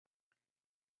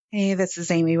Hey, this is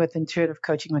Amy with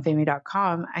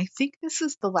intuitivecoachingwithamy.com. I think this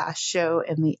is the last show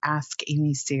in the Ask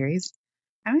Amy series.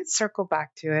 I might circle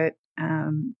back to it.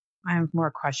 I have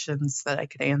more questions that I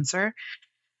could answer.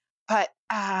 But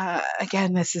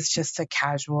again, this is just a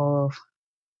casual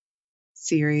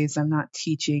series. I'm not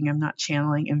teaching, I'm not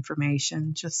channeling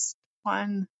information, just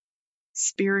one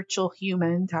spiritual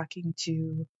human talking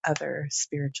to other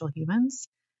spiritual humans.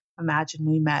 Imagine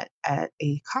we met at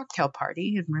a cocktail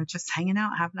party and we're just hanging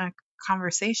out, having a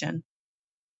conversation.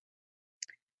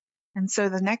 And so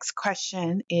the next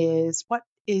question is, what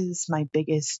is my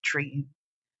biggest dream?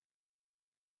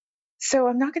 So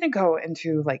I'm not going to go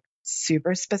into like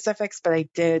super specifics, but I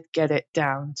did get it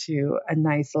down to a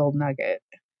nice little nugget.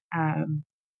 And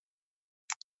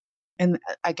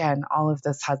again, all of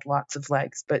this had lots of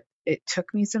legs, but it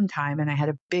took me some time and I had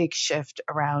a big shift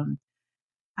around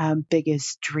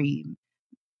biggest dream.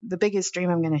 The biggest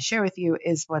dream I'm going to share with you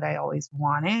is what I always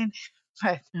wanted,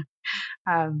 but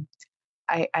um,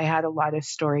 I had a lot of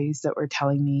stories that were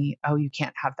telling me, oh, you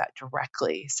can't have that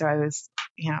directly. So I was,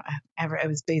 I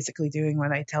was basically doing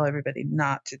what I tell everybody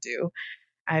not to do.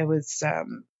 I was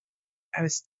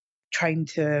trying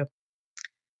to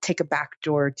take a back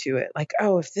door to it. Like,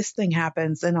 oh, if this thing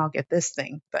happens, then I'll get this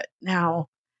thing. But now,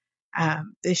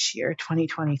 this year,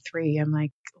 2023, I'm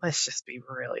like, let's just be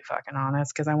really fucking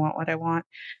honest because I want what I want.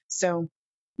 So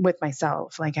with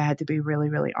myself, like I had to be really,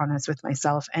 really honest with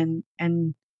myself and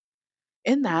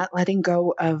in that, letting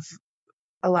go of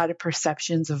a lot of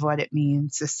perceptions of what it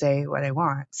means to say what I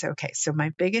want. So, okay, so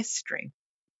my biggest dream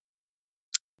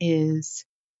is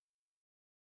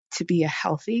to be a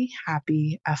healthy,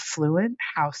 happy, affluent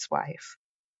housewife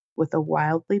with a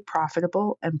wildly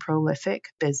profitable and prolific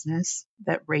business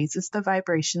that raises the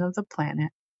vibration of the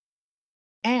planet,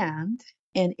 and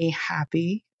in a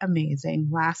happy, amazing,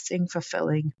 lasting,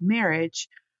 fulfilling marriage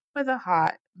with a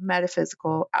hot,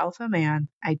 metaphysical alpha man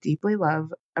I deeply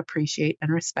love, appreciate, and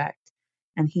respect.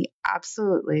 And he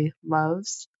absolutely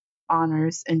loves,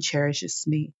 honors, and cherishes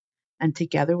me. And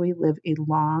together we live a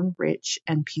long, rich,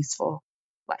 and peaceful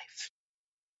life.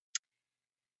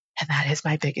 And that is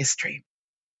my biggest dream.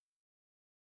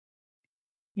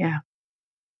 Yeah.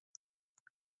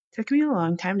 Took me a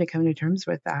long time to come to terms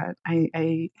with that.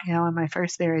 I in my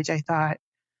first marriage, I thought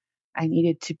I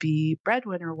needed to be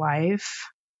breadwinner wife,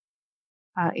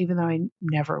 even though I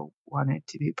never wanted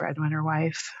to be breadwinner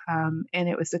wife. And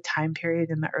it was a time period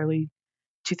in the early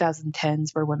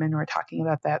 2010s where women were talking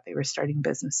about that. They were starting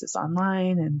businesses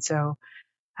online. And so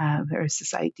there was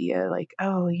this idea like,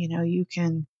 oh, you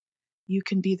can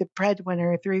be the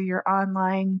breadwinner through your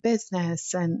online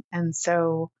business. And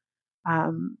so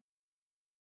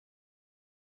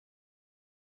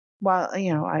while,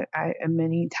 I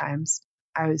many times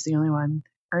I was the only one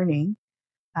earning,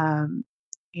 I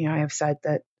have said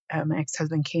that my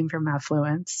ex-husband came from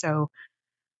affluence. So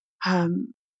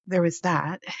there was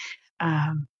that.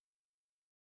 Um,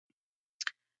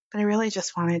 but I really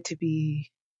just wanted to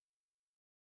be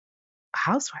a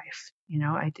housewife.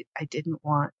 I didn't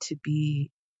want to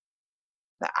be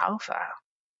the alpha.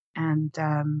 And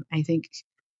I think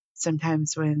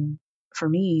sometimes for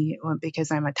me,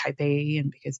 because I'm a type A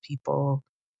and because people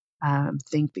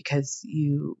think because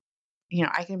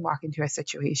I can walk into a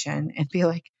situation and be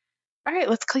like, all right,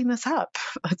 let's clean this up.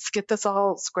 Let's get this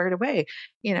all squared away,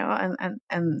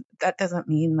 and that doesn't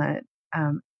mean that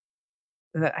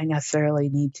I necessarily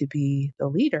need to be the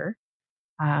leader.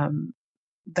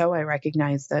 Though I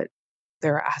recognize that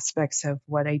there are aspects of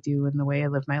what I do and the way I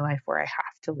live my life where I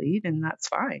have to lead, and that's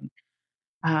fine.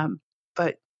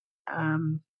 But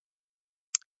I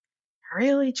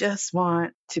really just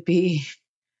want to be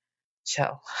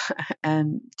chill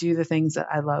and do the things that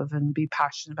I love and be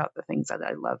passionate about the things that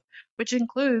I love, which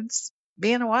includes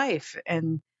being a wife.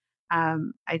 And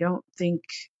I don't think,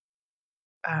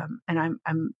 and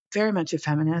I'm very much a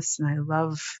feminist, and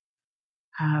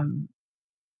um,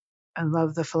 I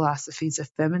love the philosophies of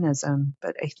feminism.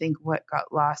 But I think what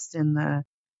got lost in the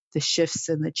shifts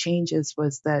and the changes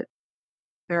was that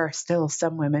there are still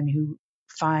some women who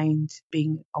find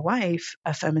being a wife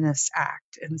a feminist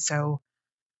act, and so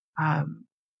um,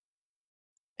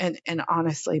 and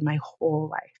honestly, my whole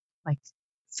life, like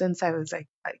since I was like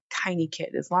a tiny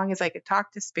kid, as long as I could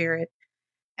talk to spirit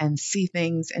and see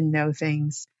things and know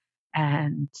things,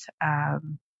 and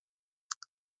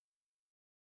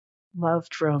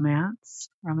loved romance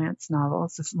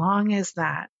novels. As long as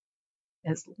that,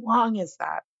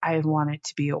 I wanted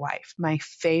to be a wife. My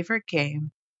favorite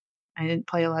game. I didn't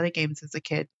play a lot of games as a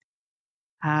kid.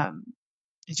 Um,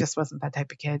 I just wasn't that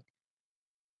type of kid.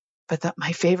 But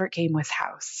my favorite game was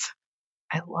House.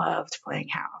 I loved playing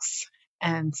House.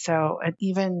 And so, and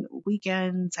even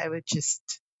weekends, I would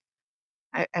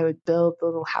build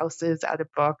little houses out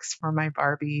of books for my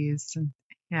Barbies and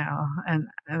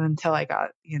until I got,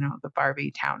 the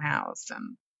Barbie townhouse.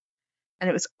 And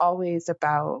it was always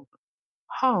about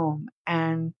home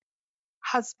and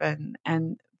husband.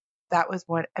 And that was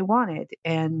what I wanted.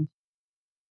 And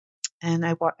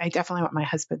I definitely want my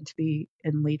husband to be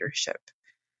in leadership.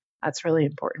 That's really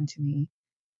important to me.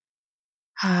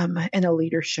 In a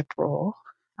leadership role,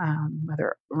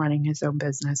 whether running his own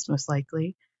business, most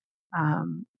likely.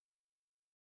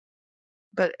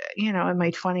 But, in my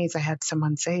 20s, I had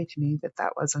someone say to me that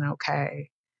that wasn't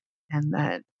okay and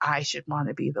that I should want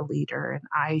to be the leader.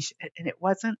 And it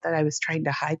wasn't that I was trying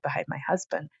to hide behind my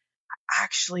husband. I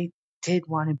actually did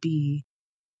want to be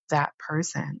that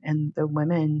person. And the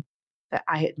women that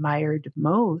I admired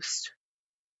most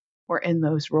were in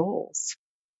those roles,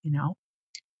 you know?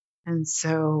 And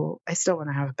so I still want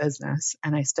to have a business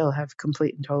and I still have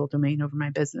complete and total domain over my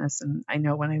business. And I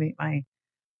know when I meet my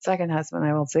second husband,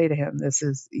 I will say to him,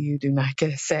 you do not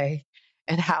get a say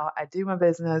in how I do my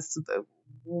business,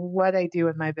 what I do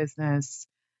in my business.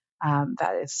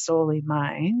 That is solely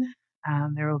mine.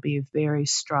 There will be a very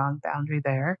strong boundary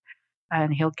there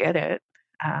and he'll get it.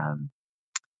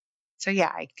 So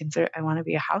yeah, I want to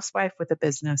be a housewife with a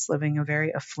business, living a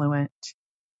very affluent,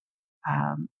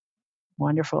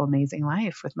 wonderful, amazing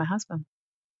life with my husband.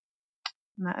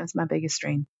 And that is my biggest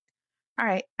dream. All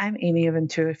right. I'm Amy of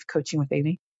Intuitive Coaching with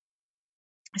Amy.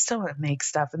 I still want to make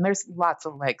stuff, and there's lots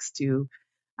of legs to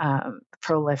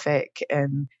prolific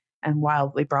and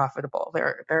wildly profitable.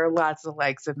 There are lots of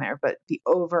legs in there, but the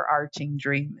overarching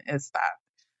dream is that.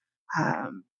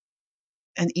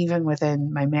 And even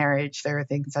within my marriage, there are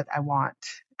things that I want,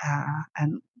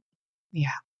 and yeah.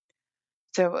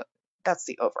 So that's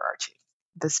the overarching.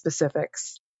 The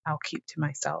specifics I'll keep to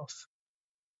myself.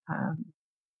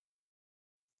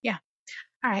 Yeah.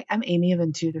 All right. I'm Amy of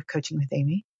Intuitive Coaching with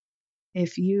Amy.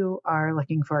 If you are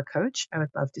looking for a coach, I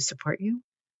would love to support you.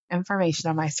 Information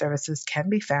on my services can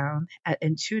be found at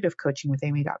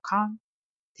intuitivecoachingwithamy.com.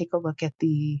 Take a look at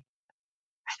I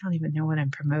don't even know what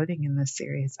I'm promoting in this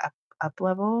series,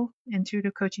 Uplevel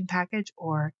Intuitive Coaching Package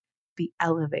or the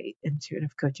Elevate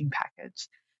Intuitive Coaching Package.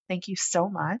 Thank you so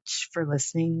much for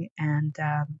listening. And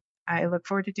I look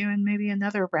forward to doing maybe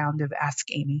another round of Ask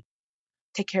Amy.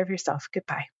 Take care of yourself.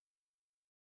 Goodbye.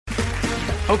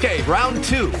 Okay, round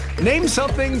two. Name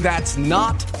something that's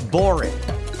not boring.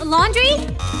 A laundry?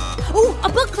 Ooh, a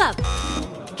book club.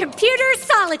 Computer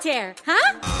solitaire,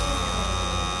 huh?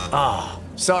 Ah,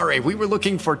 sorry, we were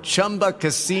looking for Chumba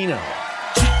Casino.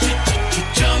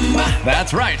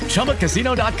 That's right,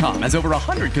 ChumbaCasino.com has over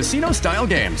 100 casino-style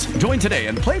games. Join today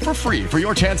and play for free for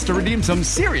your chance to redeem some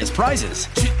serious prizes.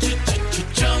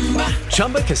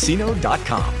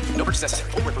 ChumbaCasino.com. No purchase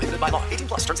necessary. Void where prohibited by law. 18+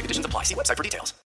 terms and conditions apply. See website for details.